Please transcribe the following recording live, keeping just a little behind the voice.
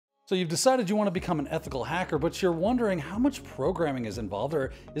So you've decided you want to become an ethical hacker, but you're wondering how much programming is involved,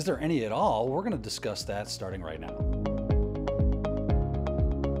 or is there any at all? We're going to discuss that starting right now.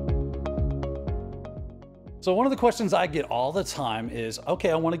 So one of the questions I get all the time is,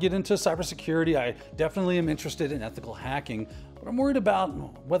 okay, I want to get into cybersecurity. I definitely am interested in ethical hacking, but I'm worried about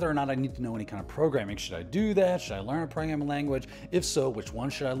whether or not I need to know any kind of programming. Should I do that? Should I learn a programming language? If so, which one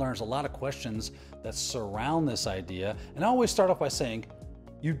should I learn? There's a lot of questions that surround this idea. And I always start off by saying,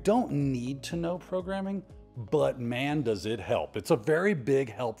 you don't need to know programming, but man, does it help. It's a very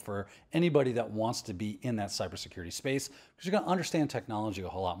big help for anybody that wants to be in that cybersecurity space, because you're going to understand technology a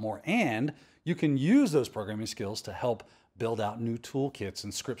whole lot more, and you can use those programming skills to help build out new toolkits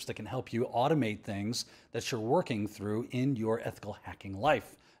and scripts that can help you automate things that you're working through in your ethical hacking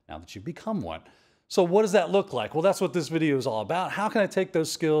life now that you've become one. So what does that look like? Well, that's what this video is all about. How can I take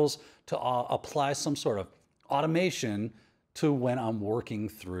those skills to apply some sort of automation to when I'm working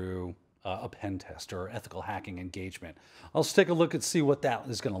through a pen test or ethical hacking engagement? Let's take a look and see what that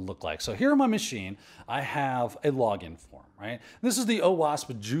is going to look like. So here on my machine, I have a login form, right? This is the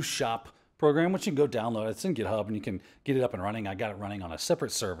OWASP Juice Shop program, which you can go download. It's in GitHub and you can get it up and running. I got it running on a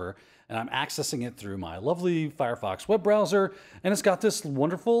separate server and I'm accessing it through my lovely Firefox web browser, and it's got this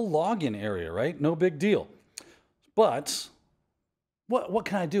wonderful login area, right? No big deal. But what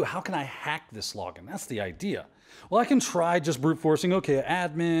can I do? How can I hack this login? That's the idea. Well, I can try just brute forcing. Okay,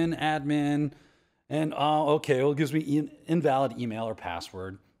 admin, and okay, well, it gives me invalid email or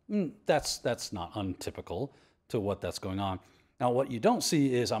password. That's not untypical to what that's going on. Now, what you don't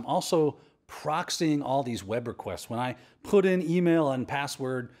see is I'm also proxying all these web requests. When I put in email and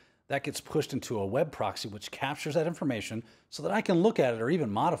password, that gets pushed into a web proxy, which captures that information so that I can look at it or even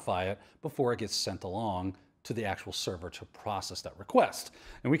modify it before it gets sent along to the actual server to process that request.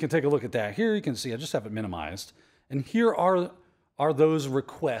 And we can take a look at that here. You can see I just have it minimized. And here are those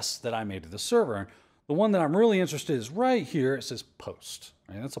requests that I made to the server. The one that I'm really interested in is right here. It says post,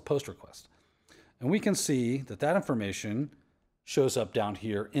 right? That's a post request. And we can see that that information shows up down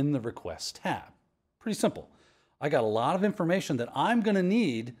here in the request tab. Pretty simple. I got a lot of information that I'm going to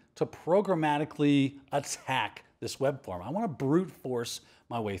need to programmatically attack this web form. I want to brute force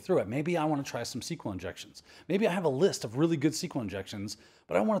my way through it. Maybe I want to try some SQL injections. Maybe I have a list of really good SQL injections,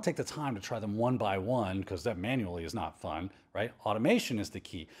 but I want to take the time to try them one by one because that manually is not fun, right? Automation is the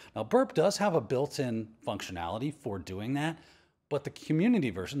key. Now, Burp does have a built-in functionality for doing that, but the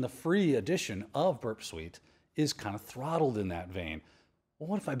community version, the free edition of Burp Suite, is kind of throttled in that vein. Well,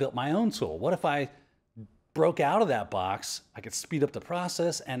 what if I built my own tool? What if I broke out of that box? I could speed up the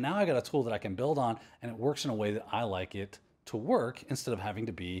process, and now I got a tool that I can build on, and it works in a way that I like it to work instead of having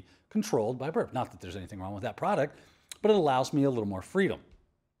to be controlled by Burp. Not that there's anything wrong with that product, but it allows me a little more freedom.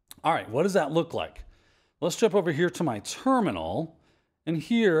 All right, what does that look like? Let's jump over here to my terminal, and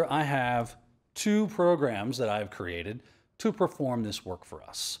here I have two programs that I've created to perform this work for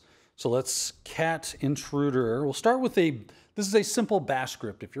us. So let's cat intruder. We'll start with this is a simple bash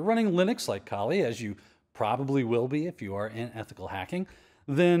script. If you're running Linux like Kali, as you probably will be if you are in ethical hacking,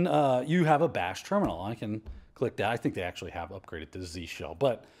 then you have a bash terminal. I can click that. I think they actually have upgraded to Z shell,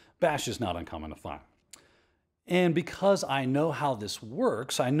 but bash is not uncommon to find. And because I know how this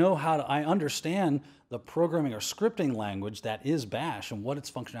works, I understand the programming or scripting language that is bash and what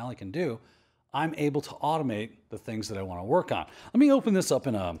its functionality can do, I'm able to automate the things that I want to work on. Let me open this up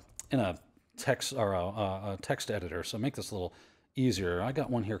in a text or a text editor, so make this a little easier. I got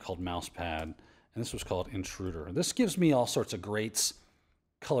one here called Mousepad, and this was called Intruder. This gives me all sorts of great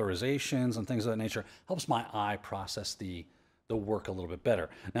colorizations and things of that nature. Helps my eye process the work a little bit better.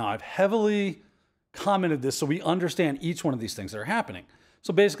 Now, I've heavily commented this so we understand each one of these things that are happening.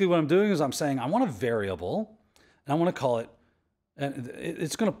 So basically what I'm doing is I'm saying I want a variable, and I want to call it, and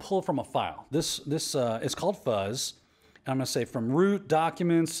it's going to pull from a file. This it's called fuzz, and I'm going to say from root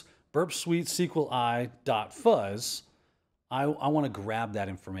documents burp suite SQLi.fuzz. I want to grab that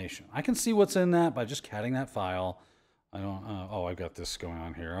information. I can see what's in that by just catting that file. I don't. Oh, I've got this going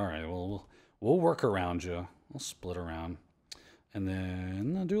on here. All right. Well, we'll work around you. We'll split around, and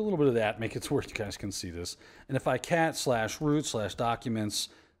then I'll do a little bit of that. Make it to where you guys can see this. And if I cat /root /documents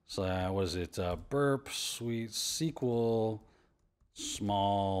burp suite SQL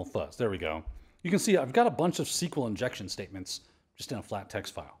small fuzz. There we go. You can see I've got a bunch of SQL injection statements just in a flat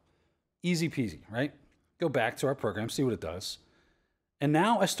text file. Easy peasy, right? Go back to our program, see what it does. And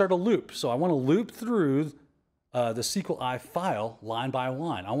now I start a loop. So I want to loop through the SQLi file line by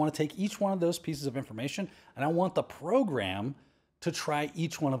line. I want to take each one of those pieces of information and I want the program to try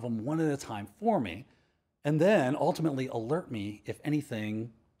each one of them one at a time for me, and then ultimately alert me if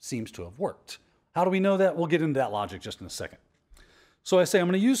anything seems to have worked. How do we know that? We'll get into that logic just in a second. So I say I'm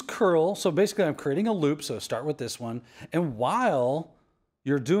going to use curl. So basically I'm creating a loop. So start with this one. And while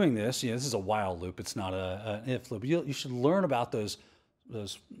you're doing this, this is a while loop. It's not an if loop. You should learn about those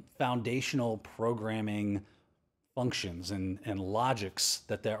foundational programming functions and logics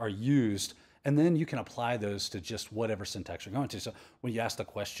that are used. And then you can apply those to just whatever syntax you're going to. So when you ask the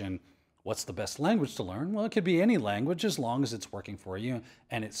question, what's the best language to learn? Well, it could be any language as long as it's working for you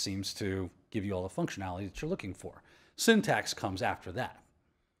and it seems to give you all the functionality that you're looking for. Syntax comes after that.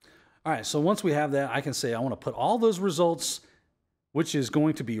 All right, so once we have that, I can say I want to put all those results, which is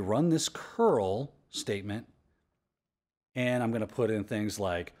going to be run this curl statement, and I'm going to put in things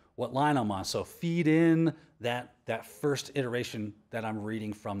like what line I'm on. So feed in that first iteration that I'm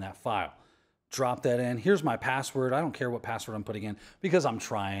reading from that file. Drop that in. Here's my password. I don't care what password I'm putting in because I'm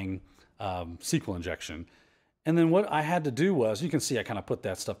trying SQL injection. And then what I had to do was, you can see I kind of put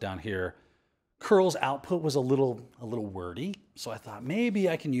that stuff down here. Curl's output was a little wordy, so I thought maybe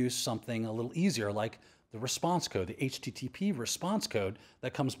I can use something a little easier, like the response code, the HTTP response code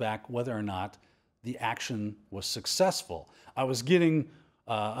that comes back whether or not the action was successful. I was getting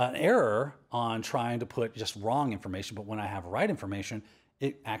an error on trying to put just wrong information, but when I have right information,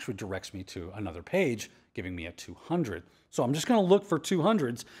 it actually directs me to another page, giving me a 200. So I'm just going to look for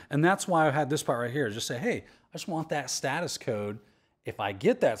 200s, and that's why I had this part right here. Just say, hey, I just want that status code. If I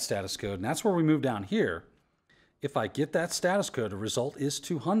get that status code, and that's where we move down here, if I get that status code, the result is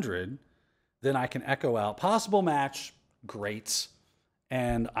 200, then I can echo out possible match, great,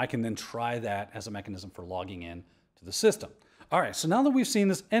 and I can then try that as a mechanism for logging in to the system. All right, so now that we've seen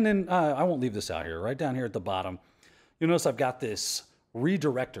this, and then I won't leave this out here, right down here at the bottom, you'll notice I've got this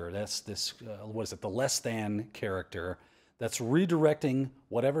redirector. That's this, what is it, the less than character that's redirecting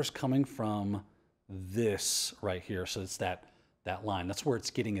whatever's coming from this right here. So it's that line. That's where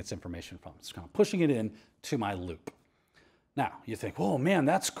it's getting its information from. It's kind of pushing it in to my loop. Now, you think, oh man,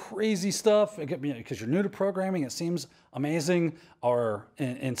 that's crazy stuff. Because you're new to programming, it seems amazing or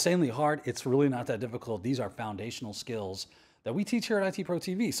insanely hard. It's really not that difficult. These are foundational skills that we teach here at IT Pro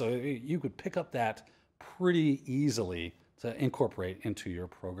TV. So you could pick up that pretty easily to incorporate into your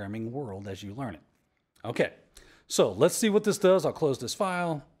programming world as you learn it. Okay, so let's see what this does. I'll close this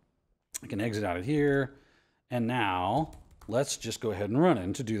file. I can exit out of here. And now let's just go ahead and run it.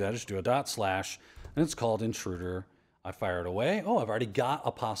 And to do that, just do a // and it's called intruder. I fire it away. Oh, I've already got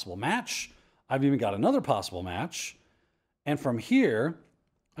a possible match. I've even got another possible match. And from here,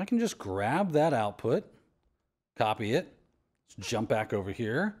 I can just grab that output, copy it, jump back over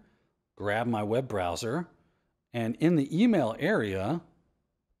here, grab my web browser, and in the email area,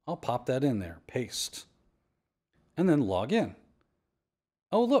 I'll pop that in there, paste, and then log in.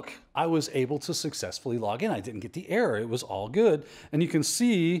 Oh, look, I was able to successfully log in. I didn't get the error. It was all good. And you can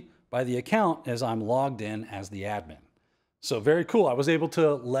see by the account as I'm logged in as the admin. So very cool. I was able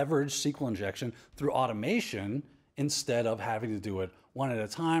to leverage SQL injection through automation instead of having to do it one at a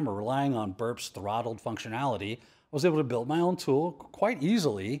time or relying on Burp's throttled functionality. I was able to build my own tool quite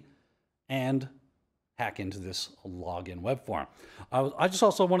easily and hack into this login web form. I just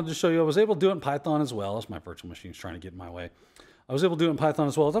also wanted to show you I was able to do it in Python as well. As my virtual machine's trying to get in my way. I was able to do it in Python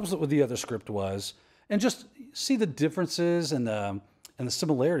as well. That was what the other script was. And just see the differences and the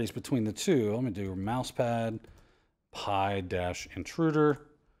similarities between the two. Let me do mousepad py-intruder.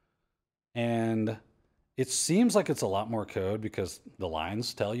 And it seems like it's a lot more code because the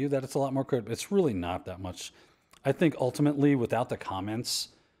lines tell you that it's a lot more code, but it's really not that much. I think ultimately without the comments,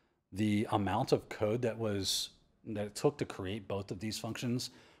 the amount of code that it took to create both of these functions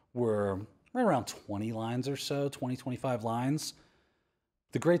were right around 20 lines or so, 20, 25 lines.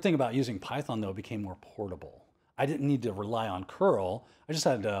 The great thing about using Python, though, it became more portable. I didn't need to rely on curl. I just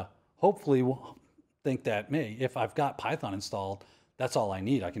had to hopefully think that, hey, if I've got Python installed, that's all I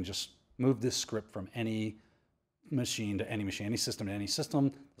need. I can just move this script from any machine to any machine, any system to any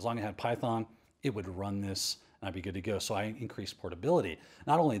system. As long as I had Python, it would run this and I'd be good to go. So I increased portability.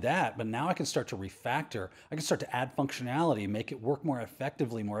 Not only that, but now I can start to refactor. I can start to add functionality, make it work more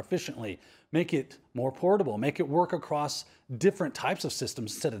effectively, more efficiently, make it more portable, make it work across different types of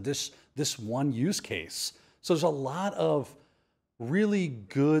systems instead of this one use case. So there's a lot of really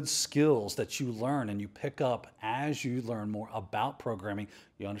good skills that you learn and you pick up as you learn more about programming.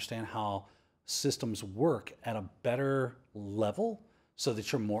 You understand how systems work at a better level so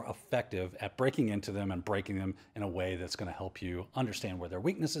that you're more effective at breaking into them and breaking them in a way that's going to help you understand where their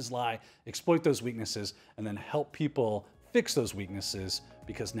weaknesses lie, exploit those weaknesses, and then help people fix those weaknesses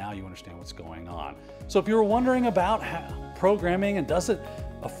because now you understand what's going on. So if you were wondering about programming and does it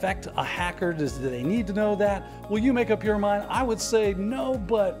affect a hacker, do they need to know that? Well, you make up your mind. I would say no,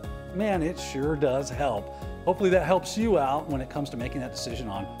 but man, it sure does help. Hopefully that helps you out when it comes to making that decision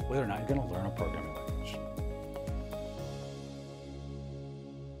on whether or not you're going to learn a programming language.